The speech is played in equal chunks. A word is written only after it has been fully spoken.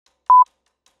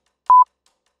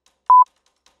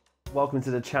Welcome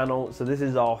to the channel. So this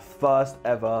is our first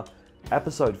ever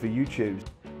episode for YouTube.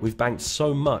 We've banked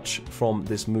so much from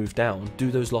this move down. Do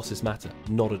those losses matter?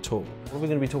 Not at all. What are we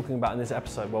going to be talking about in this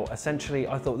episode? Well, essentially,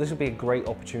 I thought this would be a great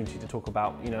opportunity to talk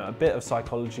about, a bit of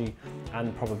psychology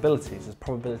and probabilities, as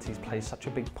probabilities play such a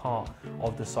big part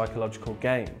of the psychological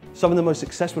game. Some of the most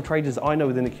successful traders I know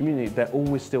within the community, they're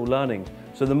always still learning.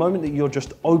 So the moment that you're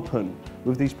just open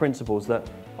with these principles that,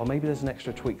 oh, maybe there's an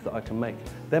extra tweak that I can make.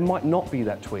 There might not be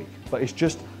that tweak, but it's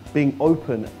just being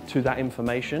open to that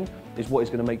information is what is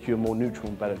going to make you a more neutral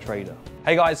and better trader.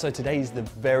 Hey guys, so today is the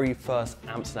very first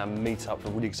Amsterdam meetup.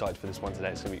 We're really excited for this one today.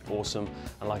 It's going to be awesome.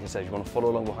 And like I said, if you want to follow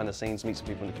along behind the scenes, meet some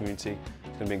people in the community,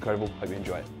 it's going to be incredible. Hope you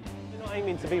enjoy it. We're not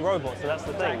aiming to be robots, so that's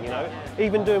the thing,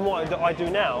 Even doing what I do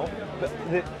now,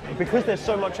 because there's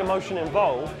so much emotion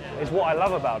involved, is what I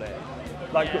love about it.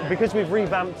 Because we've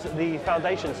revamped the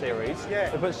foundation series,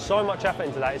 we put so much effort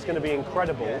into that, it's going to be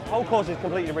incredible. The whole course is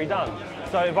completely redone.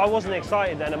 So if I wasn't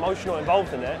excited and emotional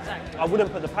involved in it, I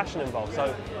wouldn't put the passion involved.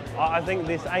 So I think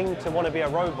this aim to want to be a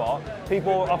robot,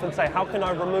 people often say, how can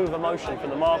I remove emotion from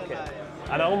the market?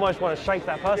 And I almost want to shake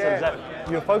that person that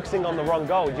you're focusing on the wrong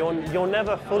goal. You'll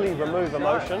never fully remove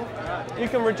emotion. You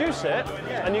can reduce it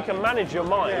and you can manage your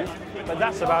mind, but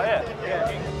that's about it.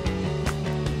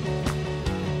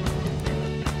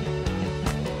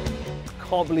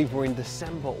 Can't believe we're in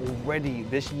December already.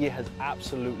 This year has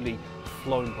absolutely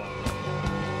flown by.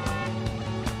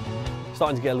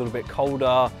 Starting to get a little bit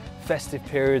colder, festive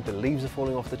period, the leaves are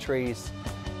falling off the trees.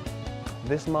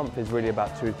 This month is really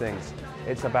about two things.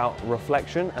 It's about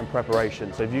reflection and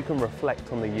preparation. So if you can reflect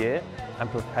on the year and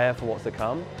prepare for what's to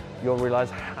come, you'll realize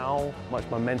how much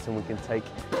momentum we can take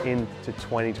into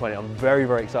 2020. I'm very,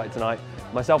 very excited tonight.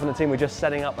 Myself and the team, we're just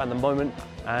setting up at the moment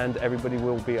and everybody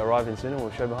will be arriving soon and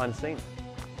we'll show behind the scenes.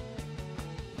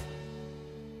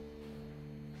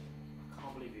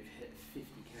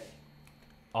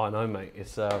 Oh, I know, mate.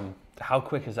 It's how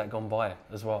quick has that gone by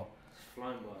as well? It's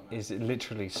flown by, man. It's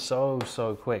literally so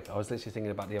quick. I was literally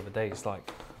thinking about the other day. It's like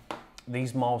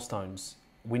these milestones.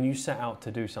 When you set out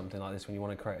to do something like this, when you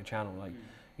want to create a channel,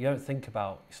 you don't think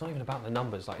about. It's not even about the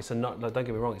numbers. Don't get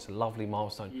me wrong. It's a lovely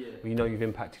milestone. Yeah. You've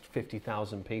impacted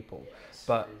 50,000 people. Yes,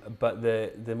 but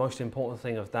the most important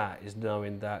thing of that is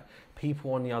knowing that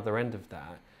people on the other end of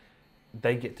that,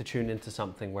 they get to tune into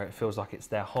something where it feels like it's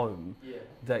their home.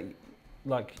 Yeah.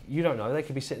 You don't know, they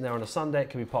could be sitting there on a Sunday, it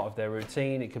could be part of their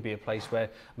routine, it could be a place where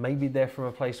maybe they're from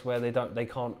a place where they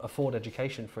can't afford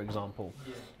education, for example.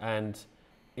 Yeah. And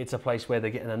it's a place where they're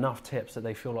getting enough tips that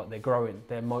they feel like they're growing,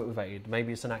 they're motivated.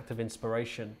 Maybe it's an act of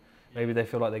inspiration. Maybe they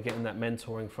feel like they're getting that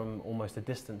mentoring from almost a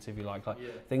distance, if you like.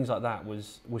 Things like that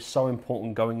was so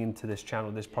important going into this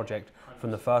channel, this project from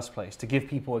the first place, to give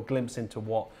people a glimpse into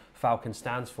what Falcon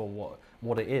stands for,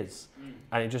 what it is.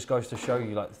 And it just goes to show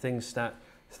you things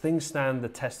stand the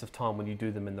test of time when you do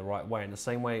them in the right way. And the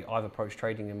same way I've approached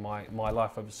trading in my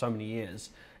life over so many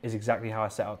years is exactly how I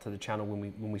set out to the channel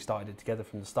when we started it together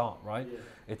from the start, right?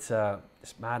 Yeah.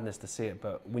 It's madness to see it,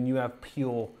 but when you have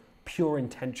pure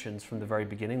intentions from the very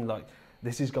beginning,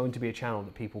 this is going to be a channel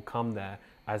that people come there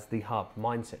as the hub,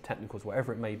 mindset, technicals,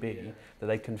 whatever it may be, that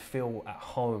they can feel at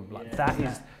home.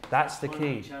 That's the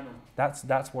key.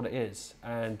 That's what it is.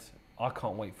 And I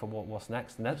can't wait for what's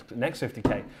next. Next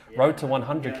 50K, road to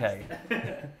 100K.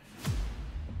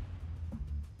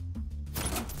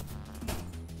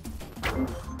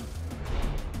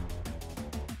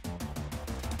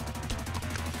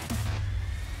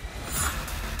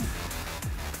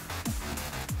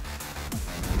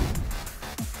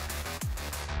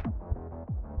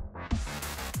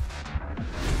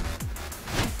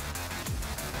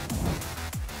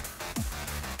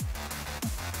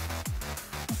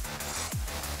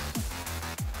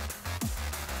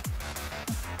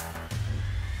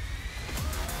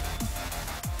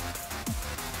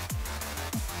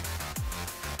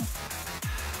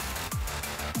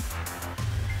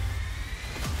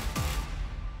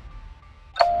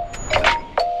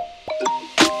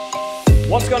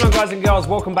 What's going on, guys and girls?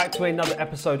 Welcome back to another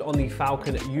episode on the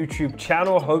Falcon YouTube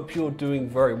channel. Hope you're doing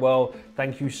very well.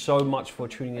 Thank you so much for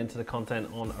tuning into the content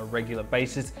on a regular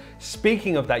basis.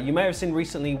 Speaking of that, you may have seen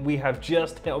recently we have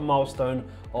just hit a milestone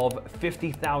of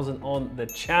 50,000 on the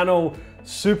channel.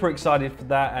 Super excited for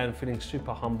that and feeling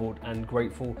super humbled and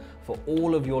grateful for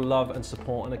all of your love and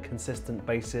support on a consistent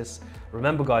basis.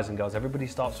 Remember, guys and girls, everybody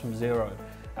starts from zero.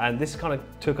 And this kind of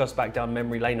took us back down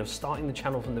memory lane of starting the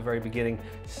channel from the very beginning,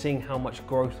 seeing how much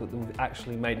growth that we've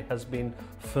actually made. It has been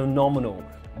phenomenal.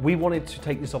 We wanted to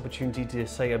take this opportunity to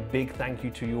say a big thank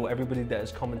you to you, everybody that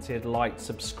has commented, liked,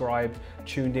 subscribed,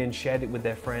 tuned in, shared it with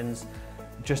their friends.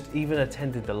 just even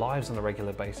attended the lives on a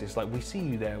regular basis. Like, we see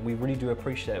you there and we really do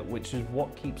appreciate it, which is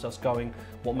what keeps us going,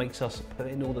 what makes us put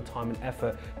in all the time and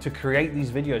effort to create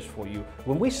these videos for you.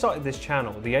 When we started this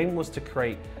channel, the aim was to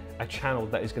create a channel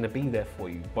that is going to be there for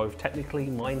you, both technically,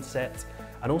 mindset,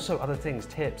 and also other things,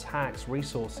 tips, hacks,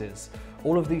 resources,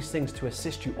 all of these things to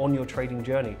assist you on your trading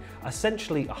journey.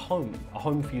 Essentially a home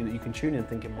for you that you can tune in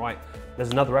thinking, right, there's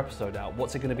another episode out.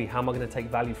 What's it going to be? How am I going to take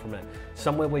value from it?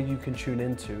 Somewhere where you can tune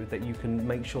into, that you can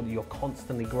make sure that you're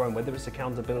constantly growing, whether it's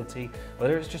accountability,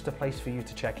 whether it's just a place for you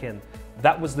to check in.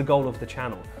 That was the goal of the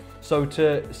channel. So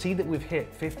to see that we've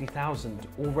hit 50,000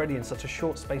 already in such a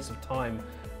short space of time,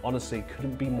 honestly,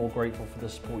 couldn't be more grateful for the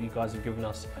support you guys have given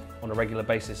us on a regular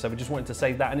basis. So we just wanted to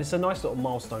say that, and it's a nice little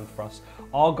milestone for us.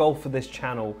 Our goal for this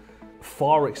channel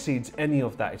far exceeds any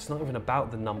of that. It's not even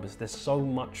about the numbers. There's so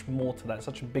much more to that,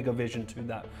 such a bigger vision to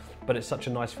that. But it's such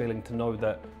a nice feeling to know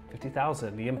that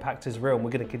 50,000, the impact is real, and we're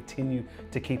going to continue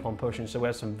to keep on pushing. So we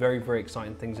have some very, very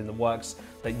exciting things in the works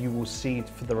that you will see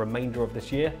for the remainder of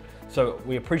this year. So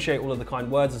we appreciate all of the kind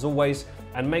words as always,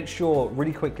 and make sure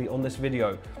really quickly on this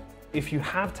video, if you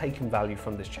have taken value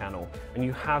from this channel and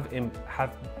you have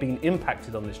been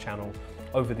impacted on this channel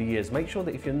over the years, make sure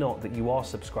that if you're not, that you are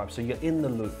subscribed so you're in the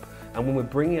loop. And when we're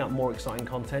bringing out more exciting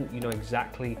content, you know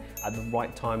exactly at the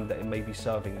right time that it may be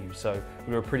serving you. So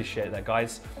we appreciate that,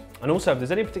 guys. And also, if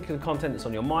there's any particular content that's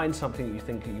on your mind, something that you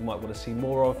think that you might want to see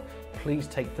more of, please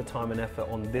take the time and effort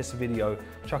on this video,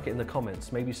 chuck it in the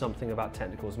comments. Maybe something about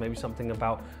technicals, maybe something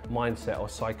about mindset or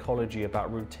psychology,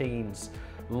 about routines,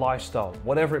 lifestyle,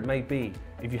 whatever it may be.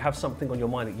 If you have something on your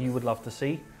mind that you would love to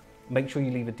see, make sure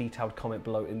you leave a detailed comment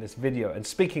below in this video. And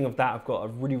speaking of that, I've got a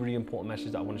really, really important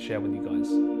message that I want to share with you guys.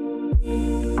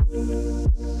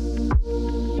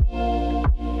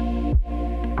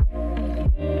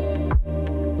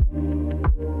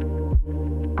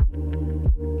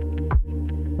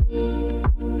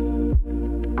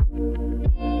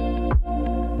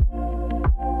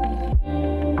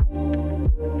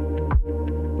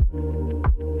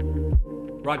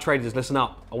 Right, traders, listen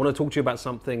up. I want to talk to you about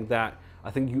something that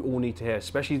I think you all need to hear,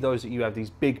 especially those that you have these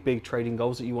big, big trading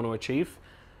goals that you want to achieve.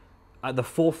 At the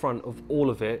forefront of all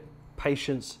of it,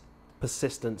 patience,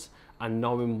 persistence, and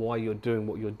knowing why you're doing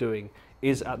what you're doing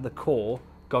is at the core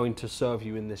going to serve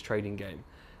you in this trading game.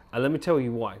 And let me tell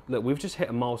you why. Look, we've just hit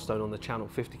a milestone on the channel,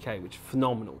 50K, which is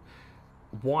phenomenal.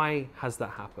 Why has that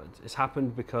happened? It's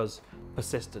happened because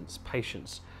persistence,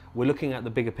 patience. We're looking at the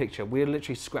bigger picture. We're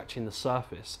literally scratching the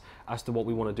surface as to what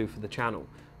we want to do for the channel.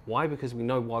 Why? Because we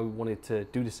know why we wanted to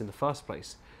do this in the first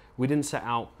place. We didn't set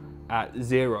out at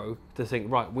zero to think,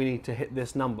 right, we need to hit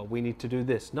this number, we need to do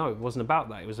this. No, it wasn't about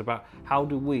that. It was about how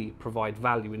do we provide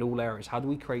value in all areas? How do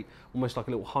we create almost like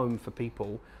a little home for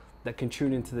people that can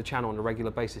tune into the channel on a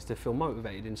regular basis to feel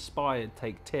motivated, inspired,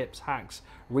 take tips, hacks,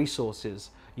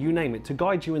 resources, you name it, to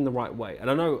guide you in the right way. And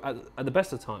I know at the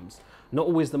best of times, not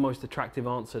always the most attractive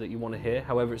answer that you want to hear,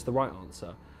 however, it's the right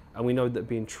answer. And we know that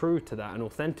being true to that and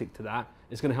authentic to that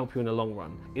is going to help you in the long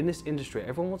run. In this industry,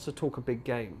 everyone wants to talk a big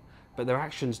game, but their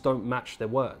actions don't match their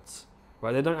words,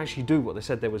 right? They don't actually do what they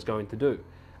said they was going to do.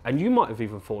 And you might have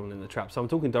even fallen in the trap. So I'm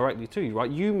talking directly to you,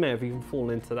 right? You may have even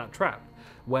fallen into that trap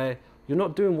where you're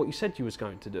not doing what you said you was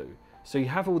going to do. So you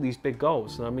have all these big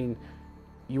goals. And I mean,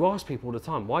 you ask people all the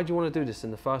time, why do you want to do this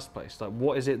in the first place? Like,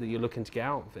 what is it that you're looking to get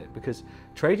out of it? Because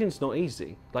trading's not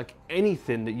easy. Like,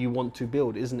 anything that you want to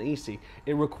build isn't easy.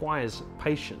 It requires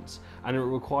patience, and it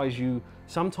requires you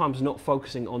sometimes not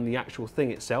focusing on the actual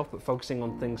thing itself, but focusing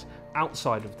on things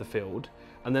outside of the field.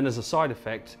 And then as a side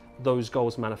effect, those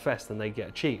goals manifest and they get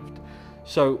achieved.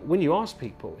 So when you ask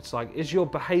people, it's like, is your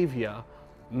behavior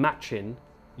matching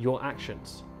your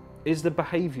actions? Is the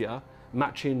behavior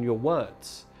matching your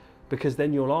words? Because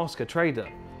then you'll ask a trader,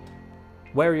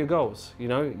 where are your goals? You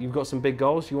know, you've got some big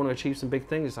goals, you want to achieve some big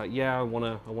things. It's like, yeah, I want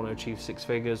to achieve 6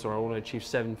 figures, or I want to achieve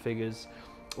 7 figures.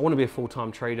 I want to be a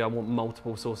full-time trader. I want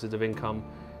multiple sources of income.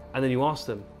 And then you ask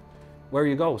them, where are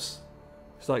your goals?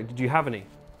 It's like, do you have any?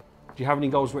 Do you have any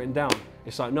goals written down?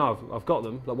 It's like, no, I've got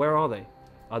them. Like, where are they?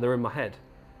 They're in my head.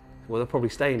 Well, they'll probably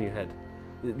stay in your head.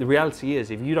 The reality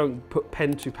is, if you don't put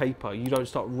pen to paper, you don't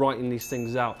start writing these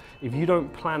things out, if you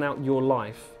don't plan out your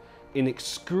life in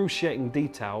excruciating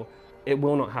detail, it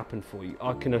will not happen for you.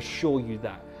 I can assure you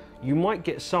that. You might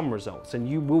get some results, and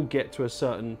you will get to a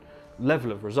certain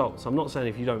level of results. I'm not saying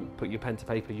if you don't put your pen to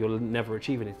paper, you'll never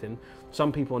achieve anything.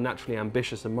 Some people are naturally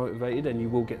ambitious and motivated, and you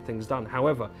will get things done.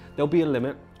 However, there'll be a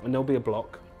limit and there'll be a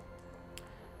block.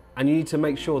 And you need to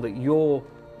make sure that your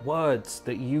words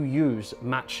that you use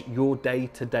match your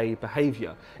day-to-day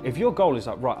behavior. If your goal is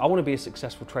like, right, I want to be a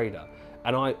successful trader,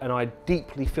 And I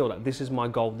deeply feel that this is my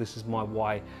goal, this is my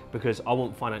why, because I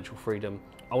want financial freedom.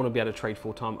 I want to be able to trade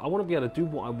full time. I want to be able to do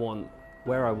what I want,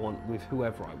 where I want, with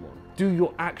whoever I want. Do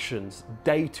your actions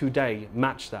day to day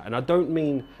match that? And I don't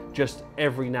mean just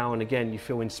every now and again you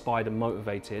feel inspired and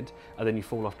motivated and then you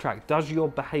fall off track. Does your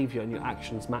behavior and your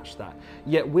actions match that?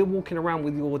 Yet we're walking around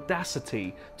with the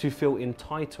audacity to feel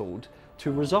entitled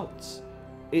to results.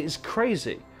 It is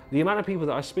crazy. The amount of people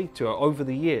that I speak to are over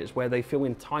the years where they feel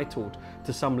entitled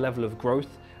to some level of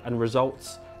growth and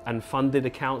results and funded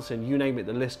accounts and you name it,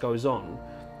 the list goes on.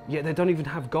 Yet they don't even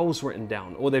have goals written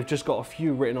down, or they've just got a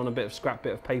few written on a scrap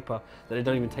bit of paper that they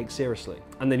don't even take seriously.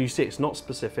 And then you see it's not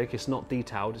specific, it's not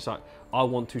detailed. It's like, I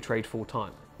want to trade full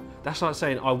time. That's like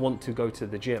saying I want to go to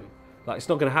the gym. Like, it's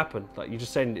not going to happen. Like, you're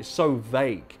just saying it's so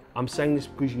vague. I'm saying this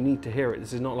because you need to hear it.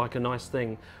 This is not like a nice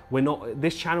thing.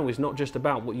 This channel is not just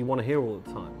about what you want to hear all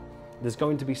the time. There's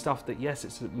going to be stuff that, yes,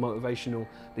 it's motivational,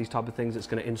 these type of things that's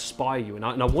going to inspire you. And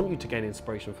I want you to gain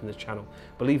inspiration from this channel.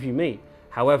 Believe you me.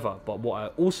 However, but what I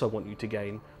also want you to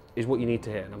gain is what you need to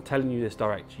hear. And I'm telling you this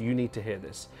direct, you need to hear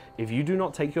this. If you do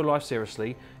not take your life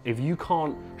seriously, if you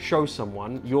can't show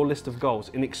someone your list of goals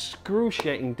in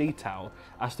excruciating detail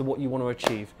as to what you want to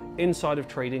achieve inside of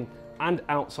trading and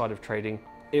outside of trading,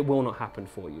 it will not happen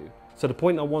for you. So the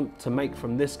point I want to make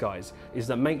from this, guys, is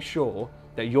that make sure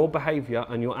that your behavior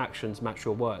and your actions match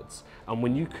your words. And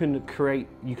when you can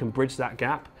bridge that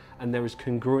gap and there is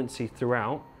congruency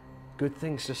throughout, good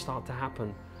things just start to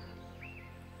happen.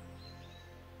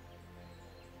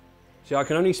 See, I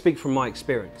can only speak from my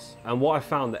experience, and what I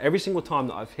found that every single time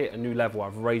that I've hit a new level,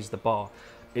 I've raised the bar,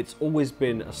 it's always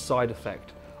been a side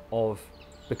effect of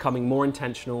becoming more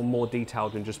intentional, more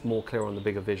detailed, and just more clear on the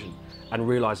bigger vision, and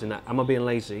realizing that, am I being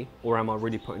lazy or am I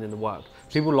really putting in the work?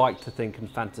 People like to think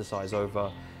and fantasize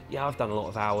over, yeah, I've done a lot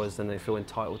of hours, and they feel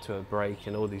entitled to a break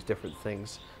and all these different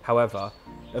things. However,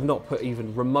 they've not put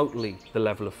even remotely the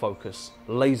level of focus,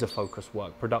 laser focused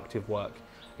work, productive work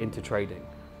into trading.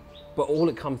 But all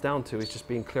it comes down to is just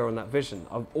being clear on that vision.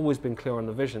 I've always been clear on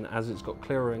the vision. As it's got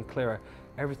clearer and clearer,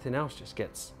 everything else just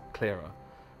gets clearer,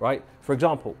 right? For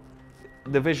example,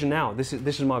 the vision now, this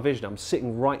is my vision. I'm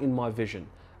sitting right in my vision.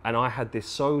 And I had this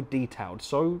so detailed,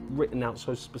 so written out,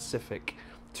 so specific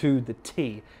to the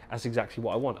T. That's exactly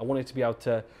what I want. I wanted to be able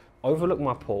to overlook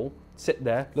my pool, sit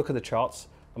there, look at the charts.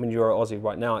 I'm in Euro Aussie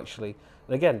right now, actually.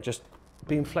 And again, just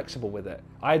being flexible with it.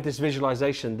 I had this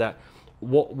visualization that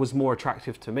what was more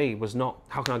attractive to me was not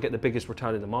how can I get the biggest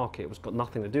return in the market. It was got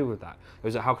nothing to do with that. It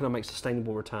was how can I make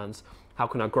sustainable returns? How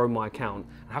can I grow my account?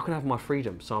 And how can I have my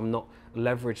freedom so I'm not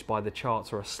leveraged by the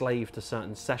charts or a slave to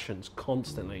certain sessions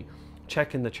constantly,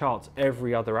 checking the charts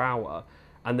every other hour,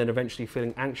 and then eventually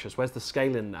feeling anxious. Where's the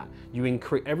scale in that? You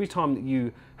increase every time that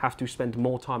you have to spend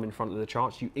more time in front of the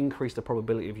charts, you increase the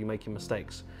probability of you making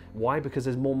mistakes. Why? Because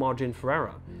there's more margin for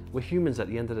error. We're humans at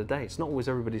the end of the day. It's not always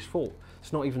everybody's fault.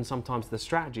 It's not even sometimes the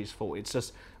strategy's fault. It's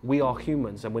just we are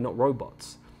humans and we're not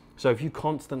robots. So if you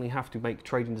constantly have to make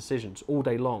trading decisions all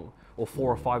day long, or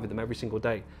 4 or 5 of them every single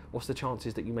day, what's the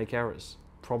chances that you make errors?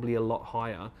 Probably a lot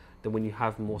higher than when you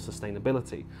have more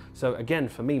sustainability. So again,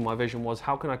 for me, my vision was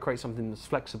how can I create something that's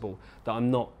flexible, that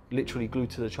I'm not literally glued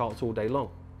to the charts all day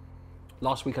long.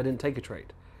 Last week I didn't take a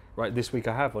trade, right? This week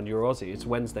I have on Euro Aussie. It's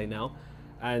Wednesday now,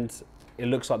 and it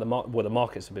looks like the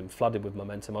markets have been flooded with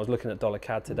momentum. I was looking at dollar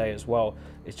CAD today as well.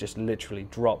 It's just literally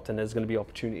dropped, and there's going to be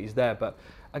opportunities there. But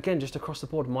again, just across the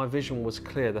board, my vision was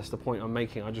clear. That's the point I'm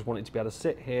making. I just wanted to be able to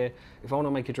sit here. If I want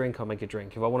to make a drink, I'll make a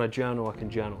drink. If I want to journal, I can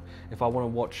journal. If I want to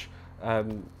watch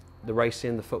the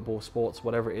racing, the football, sports,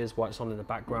 whatever it is, while it's on in the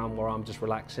background, where I'm just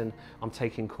relaxing, I'm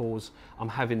taking calls, I'm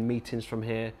having meetings from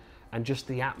here, and just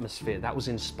the atmosphere, that was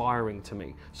inspiring to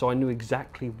me. So I knew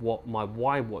exactly what my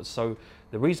why was. So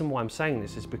the reason why I'm saying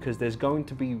this is because there's going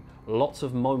to be lots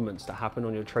of moments that happen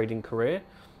on your trading career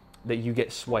that you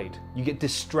get swayed, you get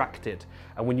distracted.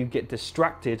 And when you get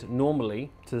distracted, normally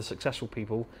to the successful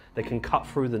people, they can cut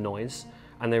through the noise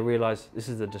and they realize this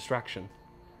is a distraction.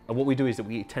 And what we do is that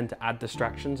we tend to add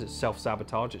distractions. It's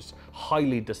self-sabotage, it's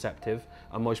highly deceptive,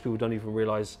 and most people don't even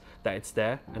realize that it's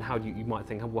there. And how do you might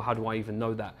think, well, how do I even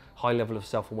know that? High level of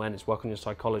self-awareness, work on your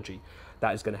psychology,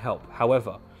 that is going to help.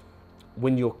 However,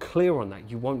 when you're clear on that,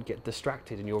 you won't get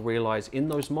distracted, and you'll realize in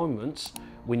those moments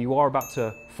when you are about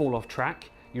to fall off track,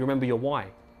 you remember your why.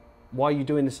 Why are you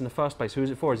doing this in the first place? Who is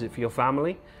it for? Is it for your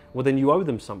family? Well, then you owe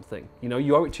them something. You know,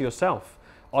 you owe it to yourself.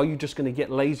 Are you just going to get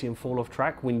lazy and fall off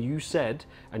track when you said,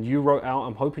 and you wrote out,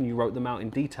 I'm hoping you wrote them out in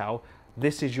detail,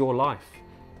 this is your life.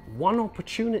 One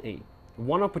opportunity.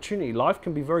 Life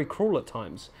can be very cruel at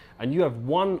times, and you have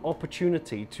one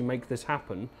opportunity to make this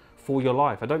happen for your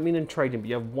life. I don't mean in trading, but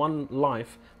you have one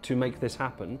life to make this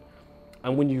happen.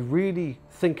 And when you really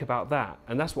think about that,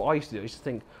 and that's what I used to do, I used to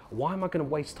think, why am I going to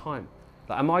waste time?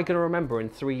 Like, am I going to remember in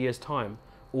 3 years' time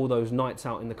all those nights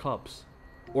out in the clubs?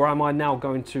 Or am I now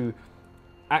going to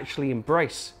actually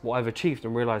embrace what I've achieved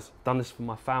and realize I've done this for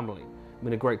my family? I'm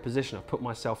in a great position. I've put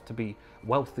myself to be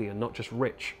wealthy and not just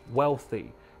rich,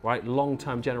 wealthy, right?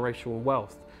 Long-term generational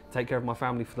wealth, take care of my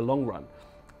family for the long run,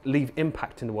 leave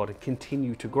impact in the world and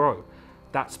continue to grow.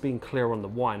 That's being clear on the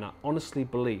why. And I honestly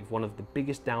believe one of the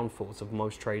biggest downfalls of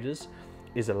most traders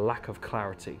is a lack of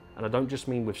clarity. And I don't just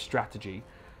mean with strategy.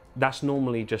 That's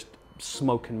normally just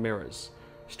smoke and mirrors.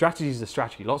 Strategy is a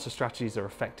strategy. Lots of strategies are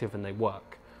effective and they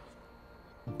work.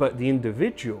 But the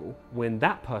individual, when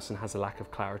that person has a lack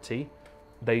of clarity,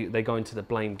 they go into the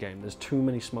blame game. There's too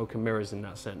many smoke and mirrors in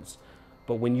that sense.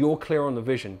 But when you're clear on the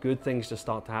vision, good things just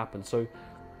start to happen. So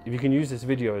if you can use this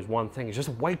video as one thing, it's just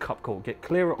a wake-up call. Get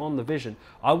clearer on the vision.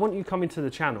 I want you coming to the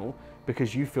channel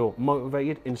because you feel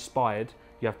motivated, inspired,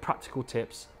 you have practical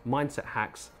tips, mindset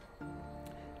hacks,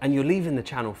 and you're leaving the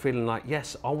channel feeling like,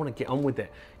 yes, I want to get on with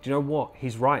it. Do you know what?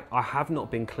 He's right. I have not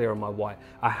been clear on my why.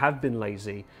 I have been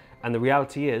lazy. And the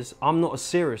reality is, I'm not as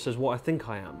serious as what I think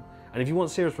I am. And if you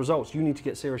want serious results, you need to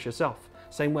get serious yourself.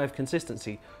 Same way of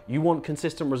consistency. You want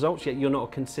consistent results, yet you're not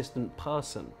a consistent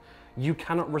person. You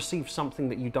cannot receive something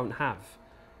that you don't have.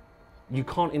 You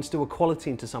can't instill a quality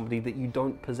into somebody that you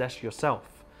don't possess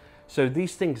yourself. So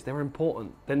these things, they're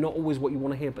important. They're not always what you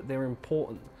want to hear, but they're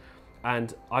important.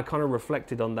 And I kind of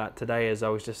reflected on that today as I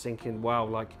was just thinking, wow,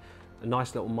 like a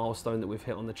nice little milestone that we've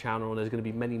hit on the channel, and there's going to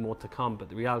be many more to come. But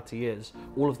the reality is,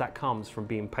 all of that comes from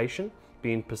being patient,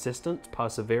 being persistent,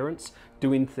 perseverance,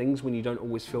 doing things when you don't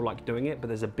always feel like doing it, but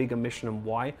there's a bigger mission and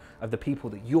why of the people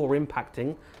that you're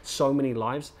impacting, so many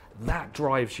lives, that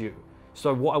drives you.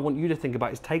 So what I want you to think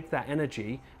about is take that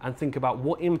energy and think about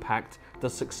what impact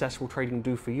does successful trading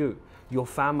do for you, your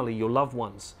family, your loved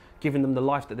ones, giving them the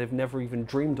life that they've never even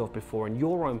dreamed of before in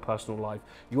your own personal life,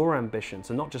 your ambitions.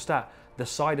 And not just that, the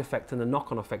side effect and the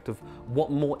knock-on effect of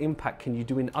what more impact can you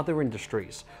do in other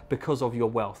industries because of your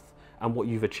wealth and what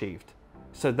you've achieved.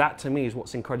 So that to me is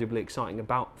what's incredibly exciting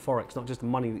about Forex, not just the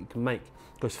money that you can make,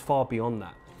 it goes far beyond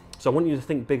that. So I want you to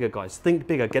think bigger, guys. Think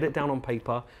bigger, get it down on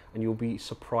paper, and you'll be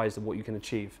surprised at what you can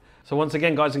achieve. So once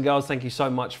again, guys and girls, thank you so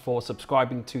much for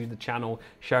subscribing to the channel,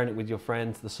 sharing it with your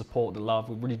friends, the support, the love.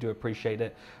 We really do appreciate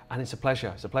it. And it's a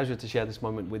pleasure. It's a pleasure to share this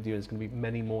moment with you. And there's going to be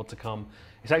many more to come.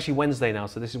 It's actually Wednesday now,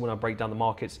 so this is when I break down the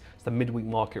markets. It's the midweek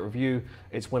market review.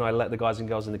 It's when I let the guys and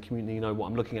girls in the community know what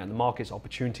I'm looking at in the markets,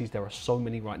 opportunities. There are so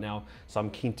many right now, so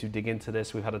I'm keen to dig into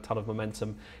this. We've had a ton of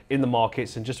momentum in the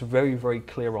markets and just very, very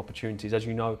clear opportunities. As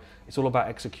you know, it's all about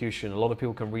execution. A lot of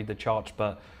people can read the charts,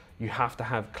 but you have to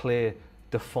have clear,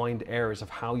 defined areas of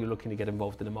how you're looking to get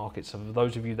involved in the market. So for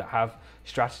those of you that have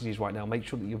strategies right now, make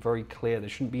sure that you're very clear. There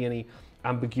shouldn't be any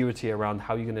ambiguity around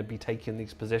how you're going to be taking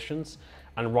these positions.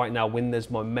 And right now, when there's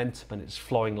momentum and it's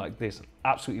flowing like this,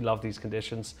 absolutely love these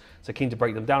conditions. So keen to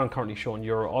break them down. I'm currently short on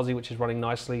Euro Aussie, which is running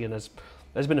nicely, and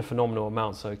there's been a phenomenal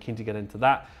amount, so keen to get into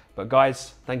that. But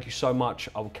guys, thank you so much.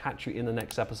 I will catch you in the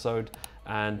next episode,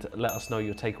 and let us know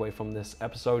your takeaway from this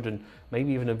episode, and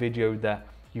maybe even a video that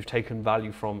you've taken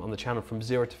value from on the channel from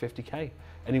 0 to 50K.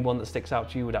 Anyone that sticks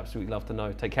out to you, would absolutely love to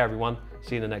know. Take care, everyone.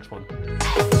 See you in the next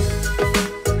one.